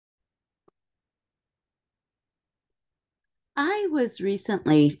I was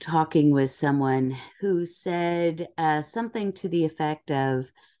recently talking with someone who said something to the effect of,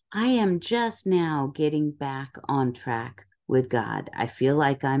 I am just now getting back on track with God. I feel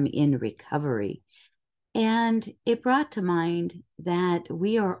like I'm in recovery. And it brought to mind that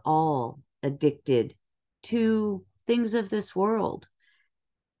we are all addicted to things of this world,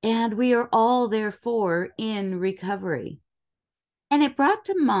 and we are all, therefore, in recovery. And it brought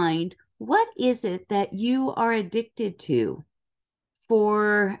to mind, what is it that you are addicted to?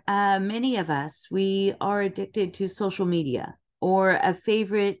 For many of us, we are addicted to social media or a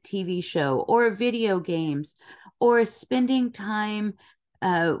favorite TV show or video games or spending time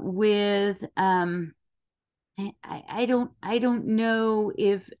with I don't know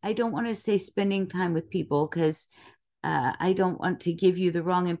if I don't want to say spending time with people because I don't want to give you the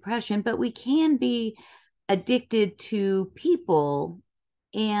wrong impression, but we can be addicted to people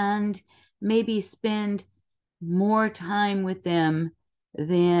and maybe spend more time with them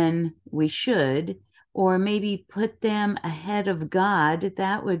than we should, or maybe put them ahead of God.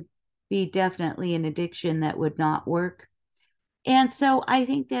 That would be definitely an addiction that would not work. And so I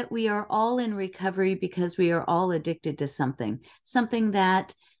think that we are all in recovery because we are all addicted to something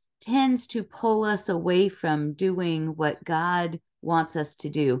that tends to pull us away from doing what God wants us to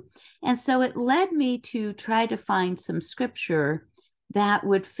do. And so it led me to try to find some scripture that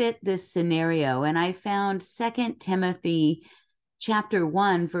would fit this scenario. And I found 2 Timothy chapter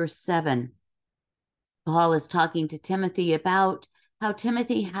 1, verse 7. Paul is talking to Timothy about how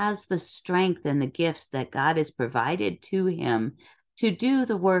Timothy has the strength and the gifts that God has provided to him to do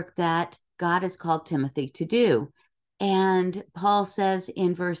the work that God has called Timothy to do. And Paul says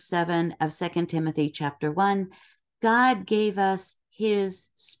in verse 7 of 2 Timothy chapter 1, God gave us his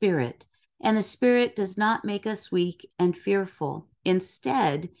spirit, and the spirit does not make us weak and fearful.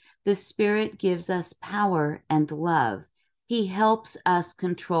 Instead, the spirit gives us power and love. He helps us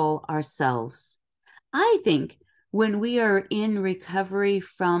control ourselves. I think when we are in recovery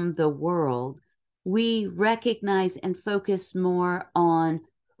from the world, we recognize and focus more on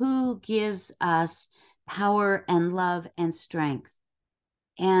who gives us power and love and strength.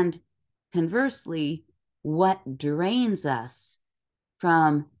 And conversely, what drains us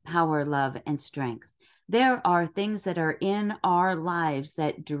from power, love, and strength. There are things that are in our lives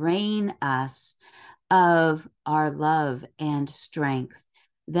that drain us of our love and strength,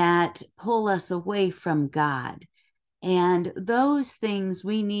 that pull us away from God. And those things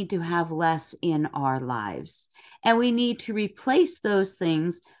we need to have less in our lives. And we need to replace those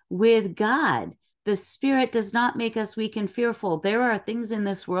things with God. The Spirit does not make us weak and fearful. There are things in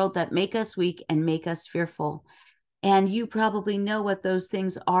this world that make us weak and make us fearful. And you probably know what those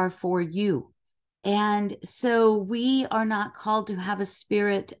things are for you. And so we are not called to have a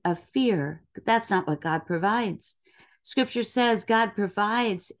spirit of fear. That's not what God provides. Scripture says God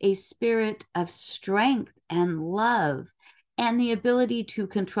provides a spirit of strength and love and the ability to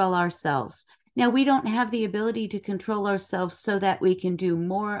control ourselves. Now, we don't have the ability to control ourselves so that we can do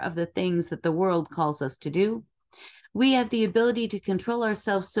more of the things that the world calls us to do. We have the ability to control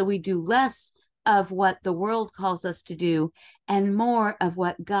ourselves so we do less of what the world calls us to do and more of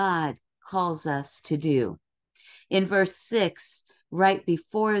what God calls us to do. In verse 6, right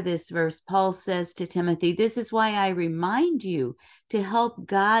before this verse, Paul says to Timothy, this is why I remind you to help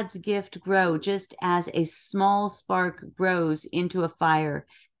God's gift grow, just as a small spark grows into a fire.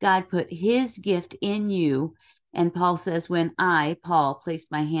 God put his gift in you. And Paul says, when I, Paul,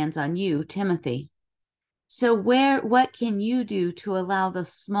 placed my hands on you, Timothy. So what can you do to allow the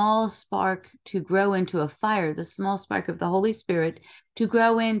small spark to grow into a fire, the small spark of the Holy Spirit to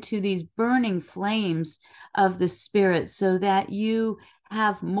grow into these burning flames of the Spirit so that you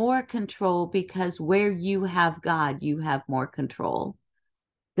have more control, because where you have God, you have more control.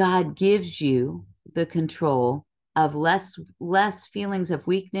 God gives you the control of less feelings of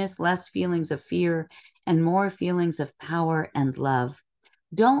weakness, less feelings of fear, and more feelings of power and love.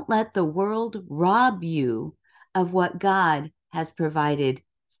 Don't let the world rob you of what God has provided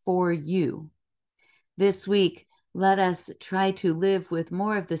for you. This week, let us try to live with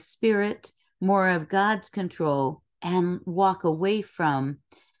more of the Spirit, more of God's control, and walk away from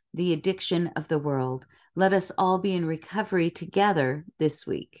the addiction of the world. Let us all be in recovery together this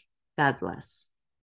week. God bless.